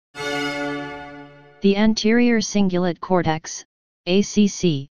The anterior cingulate cortex,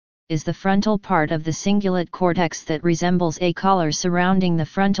 ACC, is the frontal part of the cingulate cortex that resembles a collar surrounding the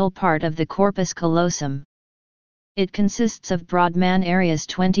frontal part of the corpus callosum. It consists of Brodmann areas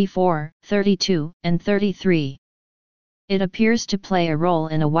 24, 32, and 33. It appears to play a role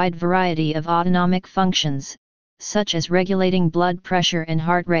in a wide variety of autonomic functions, such as regulating blood pressure and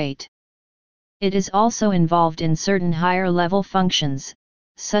heart rate. It is also involved in certain higher-level functions,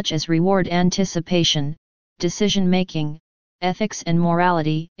 such as reward anticipation, decision-making, ethics and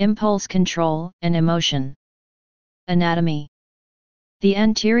morality, impulse control, and emotion. Anatomy. The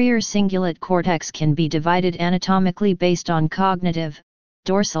anterior cingulate cortex can be divided anatomically based on cognitive,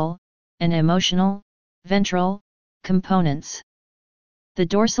 dorsal, and emotional, ventral, components. The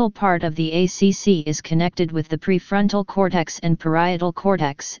dorsal part of the ACC is connected with the prefrontal cortex and parietal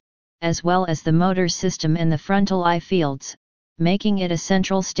cortex, as well as the motor system and the frontal eye fields, making it a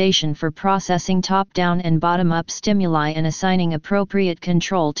central station for processing top-down and bottom-up stimuli and assigning appropriate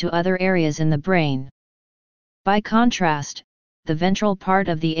control to other areas in the brain. By contrast, the ventral part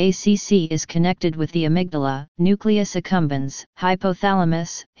of the ACC is connected with the amygdala, nucleus accumbens,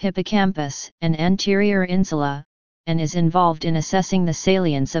 hypothalamus, hippocampus, and anterior insula, and is involved in assessing the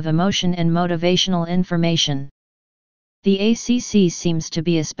salience of emotion and motivational information. The ACC seems to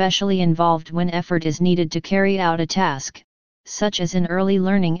be especially involved when effort is needed to carry out a task, such as in early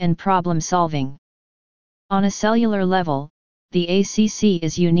learning and problem solving. On a cellular level, the ACC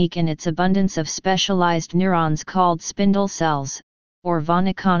is unique in its abundance of specialized neurons called spindle cells, or von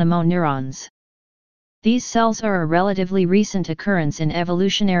Economo neurons. These cells are a relatively recent occurrence in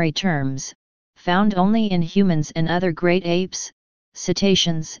evolutionary terms, found only in humans and other great apes,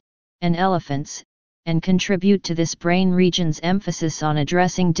 cetaceans, and elephants, and contribute to this brain region's emphasis on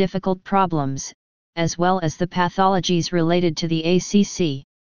addressing difficult problems, as well as the pathologies related to the ACC.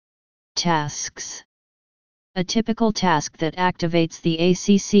 Tasks. A typical task that activates the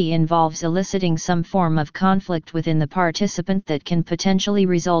ACC involves eliciting some form of conflict within the participant that can potentially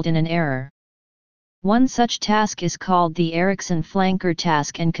result in an error. One such task is called the Erikson flanker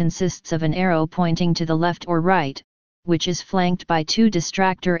task and consists of an arrow pointing to the left or right, which is flanked by two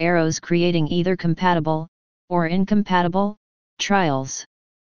distractor arrows creating either compatible, or incompatible, trials.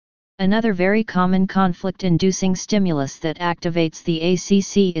 Another very common conflict-inducing stimulus that activates the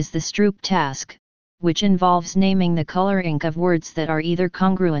ACC is the Stroop task, which involves naming the color ink of words that are either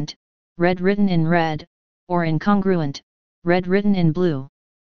congruent, red written in red, or incongruent, red written in blue.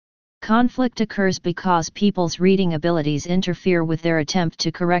 Conflict occurs because people's reading abilities interfere with their attempt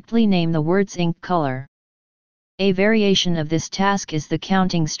to correctly name the word's ink color. A variation of this task is the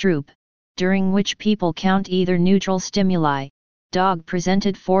counting Stroop, during which people count either neutral stimuli, dog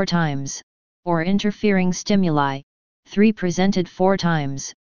presented 4 times, or interfering stimuli, 3 presented 4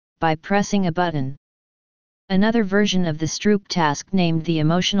 times, by pressing a button. Another version of the Stroop task named the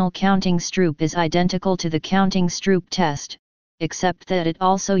emotional counting Stroop is identical to the counting Stroop test, except that it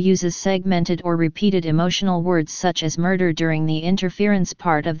also uses segmented or repeated emotional words such as murder during the interference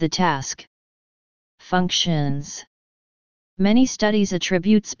part of the task. Functions. Many studies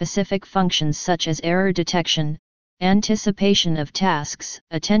attribute specific functions such as error detection, anticipation of tasks,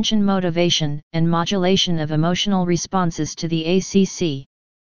 attention motivation, and modulation of emotional responses to the ACC.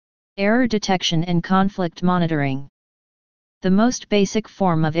 Error detection and conflict monitoring. The most basic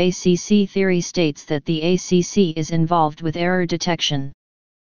form of ACC theory states that the ACC is involved with error detection.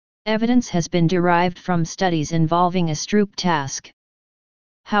 Evidence has been derived from studies involving a Stroop task.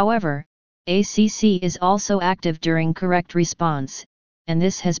 However, ACC is also active during correct response, and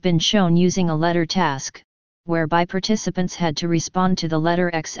this has been shown using a letter task, whereby participants had to respond to the letter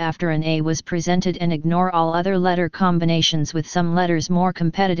X after an A was presented and ignore all other letter combinations with some letters more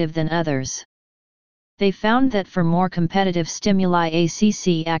competitive than others. They found that for more competitive stimuli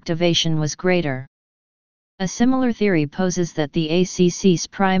ACC activation was greater. A similar theory poses that the ACC's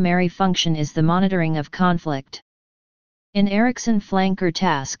primary function is the monitoring of conflict. In Erikson flanker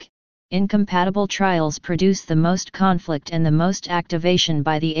task, incompatible trials produce the most conflict and the most activation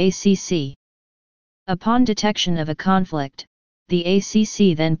by the ACC. Upon detection of a conflict, the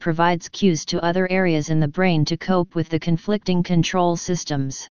ACC then provides cues to other areas in the brain to cope with the conflicting control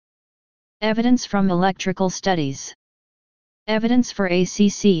systems. Evidence from electrical studies. Evidence for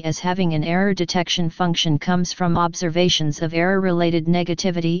ACC as having an error detection function comes from observations of error-related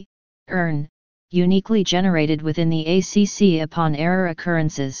negativity, ERN, uniquely generated within the ACC upon error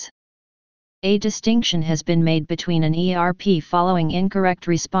occurrences. A distinction has been made between an ERP following incorrect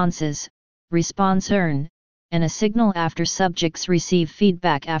responses, response ERN, and a signal after subjects receive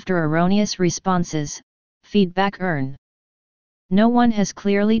feedback after erroneous responses, feedback ERN. No one has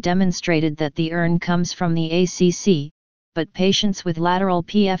clearly demonstrated that the EARN comes from the ACC, but patients with lateral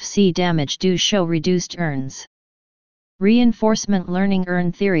PFC damage do show reduced EARNs. Reinforcement learning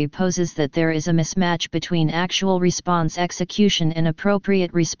EARN theory poses that there is a mismatch between actual response execution and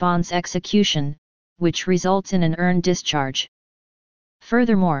appropriate response execution, which results in an EARN discharge.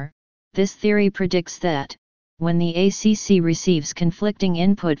 Furthermore, this theory predicts that, when the ACC receives conflicting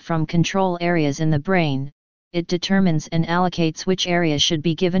input from control areas in the brain, it determines and allocates which areas should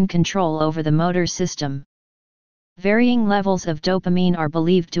be given control over the motor system. Varying levels of dopamine are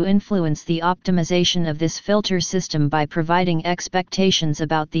believed to influence the optimization of this filter system by providing expectations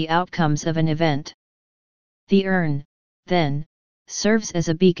about the outcomes of an event. The EARN, then, serves as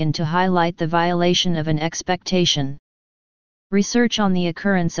a beacon to highlight the violation of an expectation. Research on the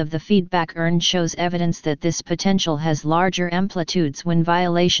occurrence of the feedback EARN shows evidence that this potential has larger amplitudes when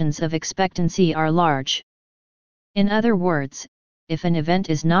violations of expectancy are large. In other words, if an event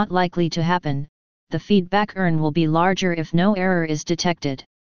is not likely to happen, the feedback EARN will be larger if no error is detected.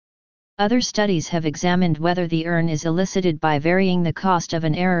 Other studies have examined whether the EARN is elicited by varying the cost of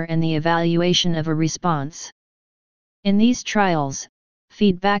an error and the evaluation of a response. In these trials,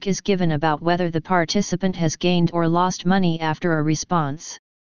 feedback is given about whether the participant has gained or lost money after a response.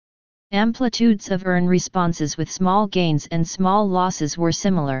 Amplitudes of EARN responses with small gains and small losses were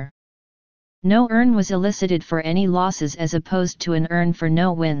similar. No EARN was elicited for any losses as opposed to an EARN for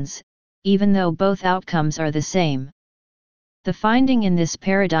no wins, even though both outcomes are the same. The finding in this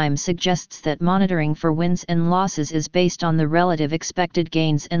paradigm suggests that monitoring for wins and losses is based on the relative expected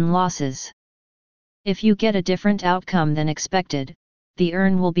gains and losses. If you get a different outcome than expected, the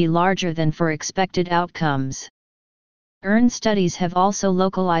EARN will be larger than for expected outcomes. EARN studies have also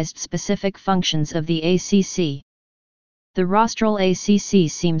localized specific functions of the ACC. The rostral ACC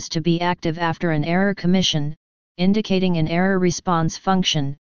seems to be active after an error commission, indicating an error response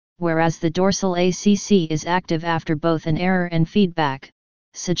function, whereas the dorsal ACC is active after both an error and feedback,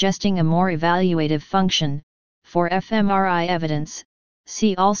 suggesting a more evaluative function. For fMRI evidence,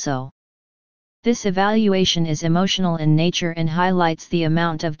 see also. This evaluation is emotional in nature and highlights the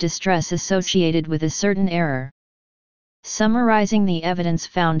amount of distress associated with a certain error. Summarizing the evidence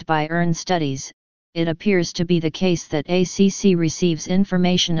found by EARN studies, it appears to be the case that ACC receives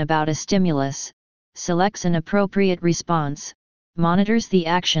information about a stimulus, selects an appropriate response, monitors the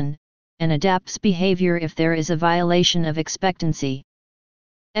action, and adapts behavior if there is a violation of expectancy.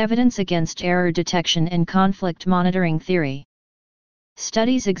 Evidence against error detection and conflict monitoring theory.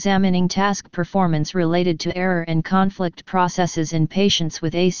 Studies examining task performance related to error and conflict processes in patients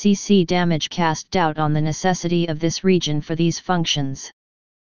with ACC damage cast doubt on the necessity of this region for these functions.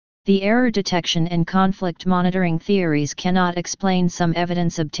 The error detection and conflict monitoring theories cannot explain some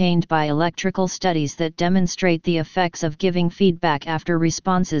evidence obtained by electrical studies that demonstrate the effects of giving feedback after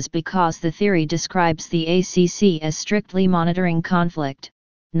responses because the theory describes the ACC as strictly monitoring conflict,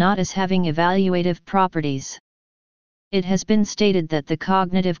 not as having evaluative properties. It has been stated that the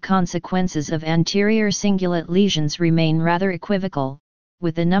cognitive consequences of anterior cingulate lesions remain rather equivocal,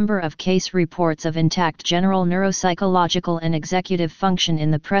 with a number of case reports of intact general neuropsychological and executive function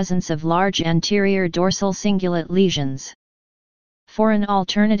in the presence of large anterior dorsal cingulate lesions. For an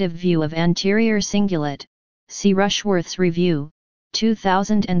alternative view of anterior cingulate, see Rushworth's Review,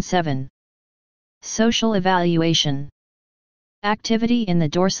 2007. Social evaluation. Activity in the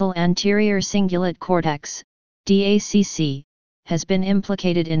dorsal anterior cingulate cortex, DACC, has been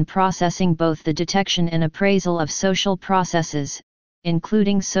implicated in processing both the detection and appraisal of social processes,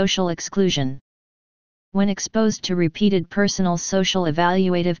 including social exclusion. When exposed to repeated personal social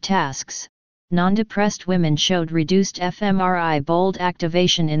evaluative tasks, non-depressed women showed reduced fMRI bold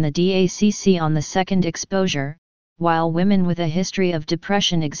activation in the DACC on the second exposure, while women with a history of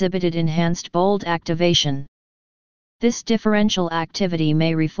depression exhibited enhanced bold activation. This differential activity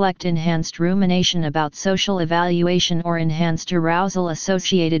may reflect enhanced rumination about social evaluation or enhanced arousal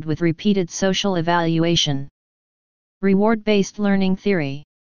associated with repeated social evaluation. Reward-based learning theory.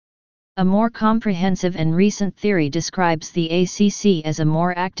 A more comprehensive and recent theory describes the ACC as a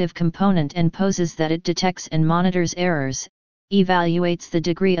more active component and poses that it detects and monitors errors, evaluates the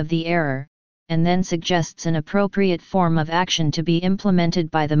degree of the error, and then suggests an appropriate form of action to be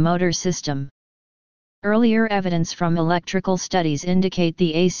implemented by the motor system. Earlier evidence from electrical studies indicate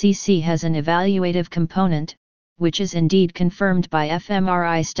the ACC has an evaluative component, which is indeed confirmed by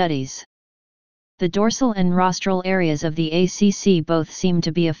fMRI studies. The dorsal and rostral areas of the ACC both seem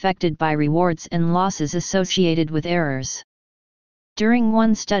to be affected by rewards and losses associated with errors. During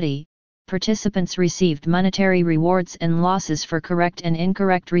one study, participants received monetary rewards and losses for correct and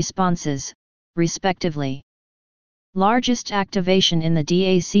incorrect responses, respectively. Largest activation in the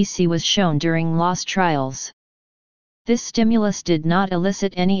DACC was shown during loss trials. This stimulus did not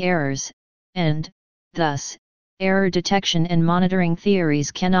elicit any errors, and, thus, error detection and monitoring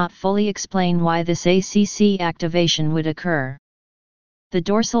theories cannot fully explain why this ACC activation would occur. The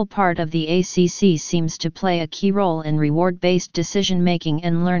dorsal part of the ACC seems to play a key role in reward-based decision-making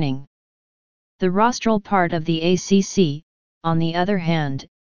and learning. The rostral part of the ACC, on the other hand,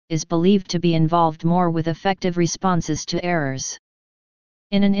 is believed to be involved more with effective responses to errors.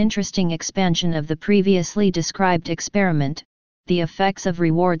 In an interesting expansion of the previously described experiment, the effects of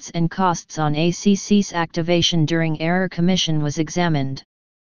rewards and costs on ACC's activation during error commission was examined.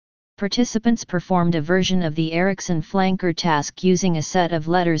 Participants performed a version of the Ericsson flanker task using a set of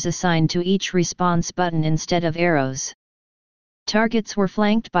letters assigned to each response button instead of arrows. Targets were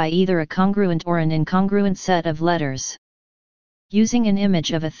flanked by either a congruent or an incongruent set of letters. Using an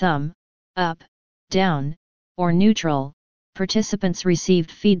image of a thumb, up, down, or neutral, participants received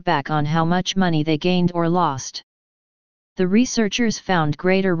feedback on how much money they gained or lost. The researchers found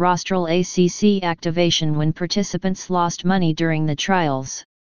greater rostral ACC activation when participants lost money during the trials.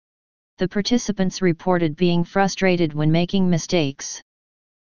 The participants reported being frustrated when making mistakes.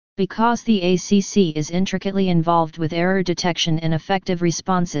 Because the ACC is intricately involved with error detection and effective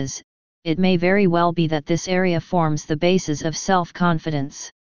responses, it may very well be that this area forms the basis of self-confidence.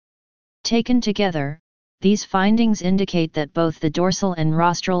 Taken together, these findings indicate that both the dorsal and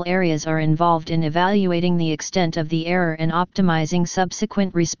rostral areas are involved in evaluating the extent of the error and optimizing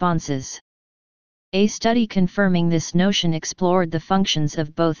subsequent responses. A study confirming this notion explored the functions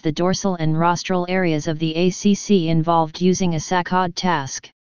of both the dorsal and rostral areas of the ACC involved using a saccade task.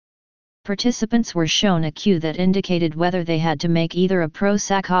 Participants were shown a cue that indicated whether they had to make either a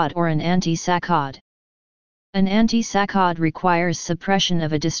pro-saccade or an anti-saccade. An anti-saccade requires suppression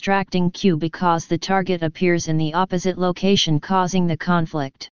of a distracting cue because the target appears in the opposite location, causing the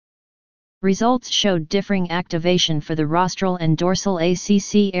conflict. Results showed differing activation for the rostral and dorsal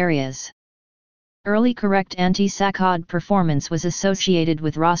ACC areas. Early correct anti-saccade performance was associated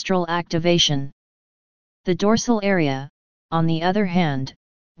with rostral activation. The dorsal area, on the other hand,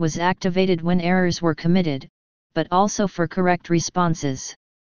 was activated when errors were committed, but also for correct responses.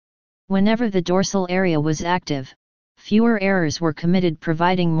 Whenever the dorsal area was active, fewer errors were committed,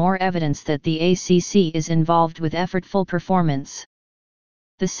 providing more evidence that the ACC is involved with effortful performance.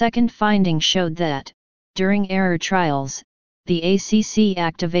 The second finding showed that, during error trials, the ACC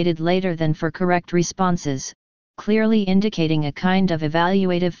activated later than for correct responses, clearly indicating a kind of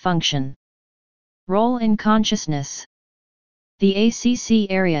evaluative function. Role in consciousness. The ACC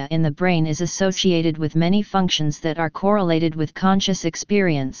area in the brain is associated with many functions that are correlated with conscious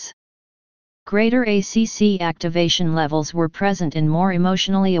experience. Greater ACC activation levels were present in more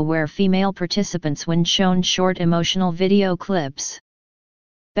emotionally aware female participants when shown short emotional video clips.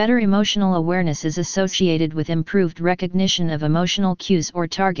 Better emotional awareness is associated with improved recognition of emotional cues or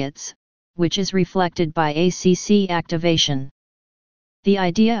targets, which is reflected by ACC activation. The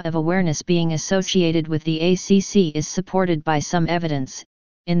idea of awareness being associated with the ACC is supported by some evidence,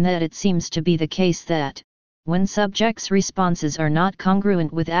 in that it seems to be the case that, when subjects' responses are not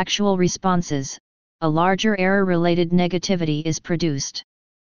congruent with actual responses, a larger error-related negativity is produced.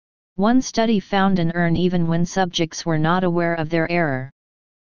 One study found an earn even when subjects were not aware of their error.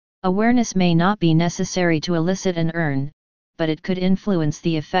 Awareness may not be necessary to elicit an earn, but it could influence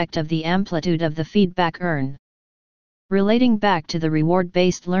the effect of the amplitude of the feedback earn. Relating back to the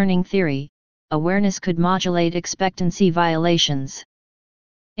reward-based learning theory, awareness could modulate expectancy violations.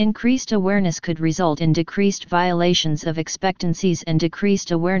 Increased awareness could result in decreased violations of expectancies, and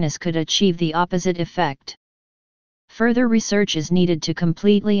decreased awareness could achieve the opposite effect. Further research is needed to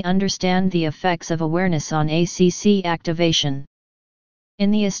completely understand the effects of awareness on ACC activation.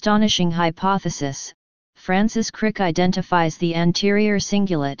 In the astonishing hypothesis, Francis Crick identifies the anterior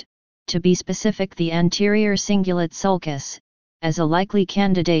cingulate, to be specific the anterior cingulate sulcus, as a likely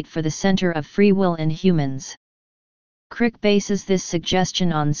candidate for the center of free will in humans. Crick bases this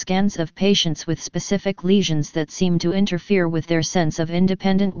suggestion on scans of patients with specific lesions that seem to interfere with their sense of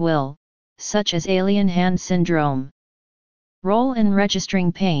independent will, such as alien hand syndrome. Role in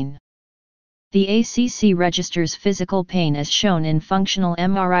registering pain. The ACC registers physical pain as shown in functional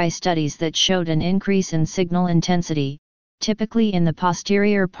MRI studies that showed an increase in signal intensity, typically in the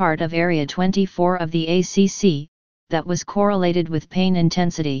posterior part of area 24 of the ACC, that was correlated with pain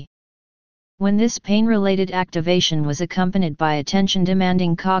intensity. When this pain-related activation was accompanied by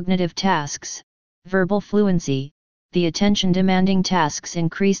attention-demanding cognitive tasks, verbal fluency, the attention-demanding tasks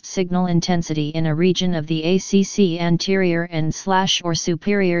increased signal intensity in a region of the ACC anterior and/or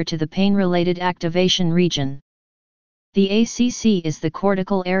superior to the pain-related activation region. The ACC is the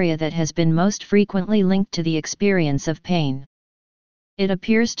cortical area that has been most frequently linked to the experience of pain. It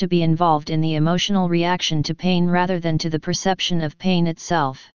appears to be involved in the emotional reaction to pain rather than to the perception of pain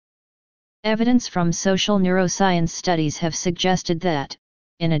itself. Evidence from social neuroscience studies have suggested that,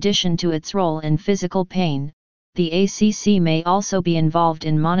 in addition to its role in physical pain, the ACC may also be involved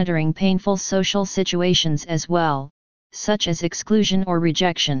in monitoring painful social situations as well, such as exclusion or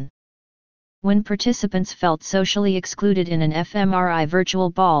rejection. When participants felt socially excluded in an fMRI virtual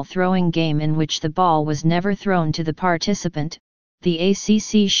ball throwing game in which the ball was never thrown to the participant, the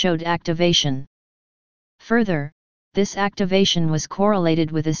ACC showed activation. Further, this activation was correlated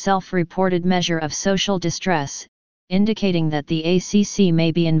with a self-reported measure of social distress, indicating that the ACC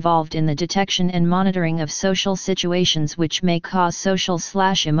may be involved in the detection and monitoring of social situations which may cause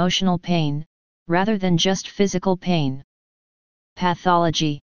social/emotional pain, rather than just physical pain.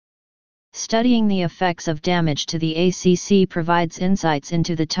 Pathology. Studying the effects of damage to the ACC provides insights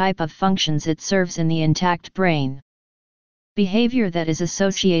into the type of functions it serves in the intact brain. Behavior that is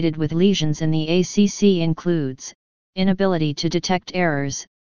associated with lesions in the ACC includes inability to detect errors,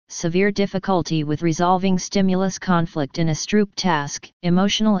 severe difficulty with resolving stimulus conflict in a Stroop task,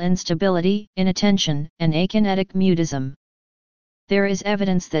 emotional instability, inattention, and akinetic mutism. There is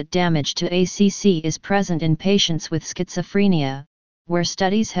evidence that damage to ACC is present in patients with schizophrenia, where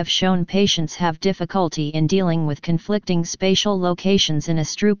studies have shown patients have difficulty in dealing with conflicting spatial locations in a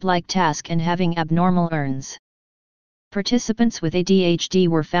Stroop-like task and having abnormal ERNs. Participants with ADHD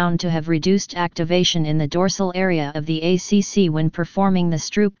were found to have reduced activation in the dorsal area of the ACC when performing the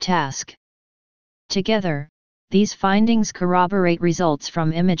Stroop task. Together, these findings corroborate results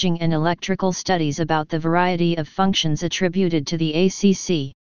from imaging and electrical studies about the variety of functions attributed to the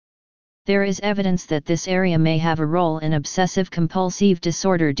ACC. There is evidence that this area may have a role in obsessive-compulsive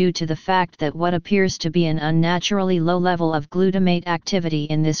disorder due to the fact that what appears to be an unnaturally low level of glutamate activity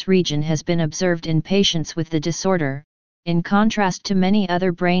in this region has been observed in patients with the disorder, in contrast to many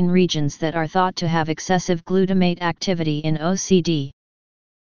other brain regions that are thought to have excessive glutamate activity in OCD.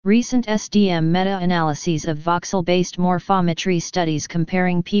 Recent SDM meta-analyses of voxel-based morphometry studies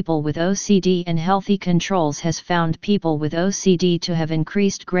comparing people with OCD and healthy controls has found people with OCD to have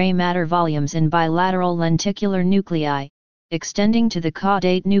increased gray matter volumes in bilateral lenticular nuclei, extending to the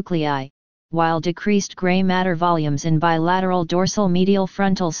caudate nuclei, while decreased gray matter volumes in bilateral dorsal medial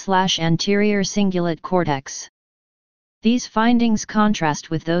frontal/anterior cingulate cortex. These findings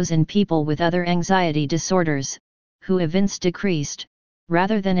contrast with those in people with other anxiety disorders, who evince decreased,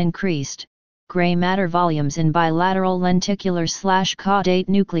 rather than increased, gray matter volumes in bilateral lenticular/caudate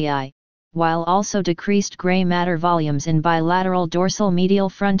nuclei, while also decreased gray matter volumes in bilateral dorsal medial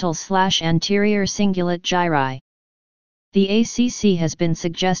frontal/anterior cingulate gyri. The ACC has been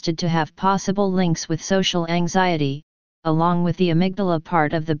suggested to have possible links with social anxiety, along with the amygdala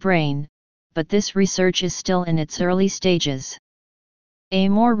part of the brain, but this research is still in its early stages. A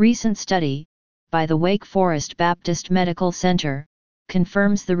more recent study, by the Wake Forest Baptist Medical Center,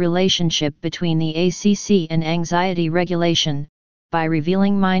 confirms the relationship between the ACC and anxiety regulation, by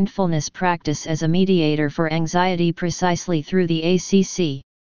revealing mindfulness practice as a mediator for anxiety precisely through the ACC.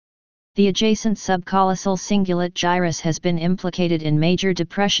 The adjacent subcallosal cingulate gyrus has been implicated in major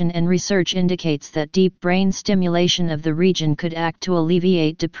depression, and research indicates that deep brain stimulation of the region could act to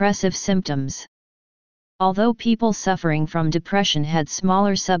alleviate depressive symptoms. Although people suffering from depression had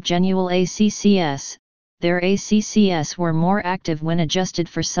smaller subgenual ACCS, their ACCS were more active when adjusted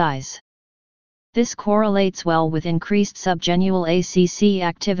for size. This correlates well with increased subgenual ACC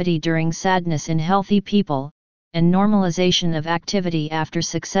activity during sadness in healthy people, and normalization of activity after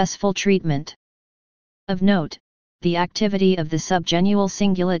successful treatment. Of note, the activity of the subgenual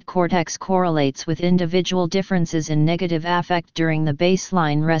cingulate cortex correlates with individual differences in negative affect during the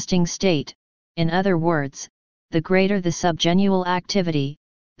baseline resting state. In other words, the greater the subgenual activity,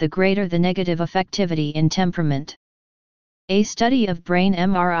 the greater the negative affectivity in temperament. A study of brain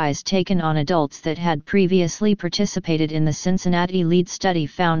MRIs taken on adults that had previously participated in the Cincinnati lead study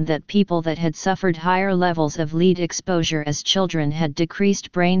found that people that had suffered higher levels of lead exposure as children had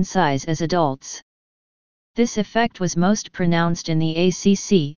decreased brain size as adults. This effect was most pronounced in the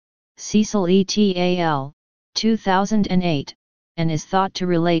ACC, Cecil et al., 2008, and is thought to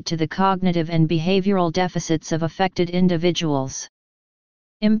relate to the cognitive and behavioral deficits of affected individuals.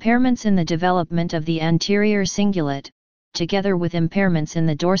 Impairments in the development of the anterior cingulate, together with impairments in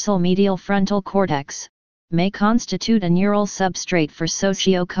the dorsal medial frontal cortex, may constitute a neural substrate for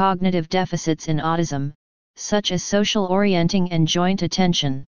socio-cognitive deficits in autism, such as social orienting and joint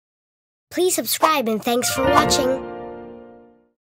attention. Please subscribe and thanks for watching.